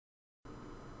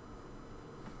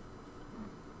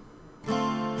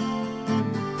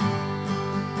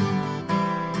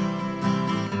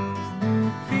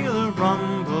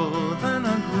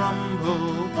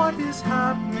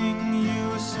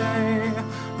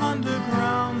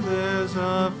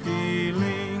the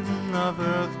feeling of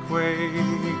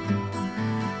earthquake.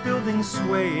 Buildings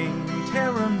swaying,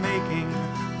 terror-making,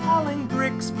 falling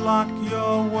bricks block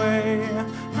your way,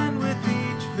 and with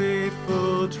each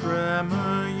fateful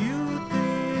tremor you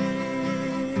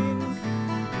think,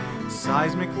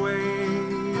 seismic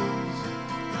waves,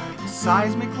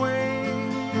 seismic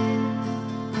waves.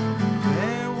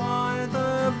 There why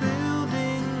the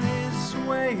building is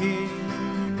swaying.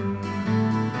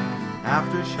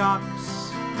 Aftershocks,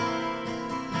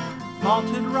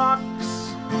 faulted rocks,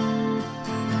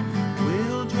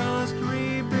 we'll just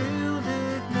rebuild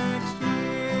it next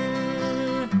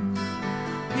year.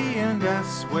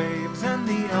 P&S waves and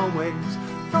the L waves,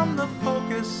 from the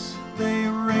focus they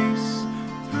race.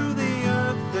 Through the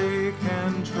earth they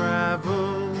can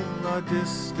travel a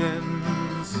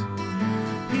distance.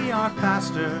 PR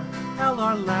faster,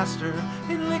 LR laster,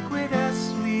 in liquid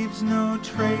S leaves no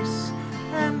trace.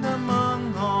 And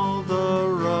among all the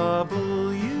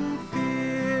rubble you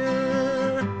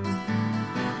fear,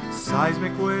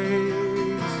 seismic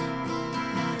waves,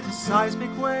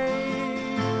 seismic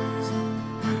waves.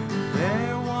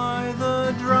 There why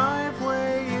the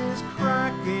driveway is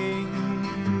cracking.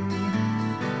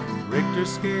 Richter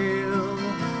scale,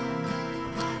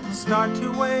 start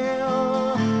to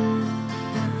wail.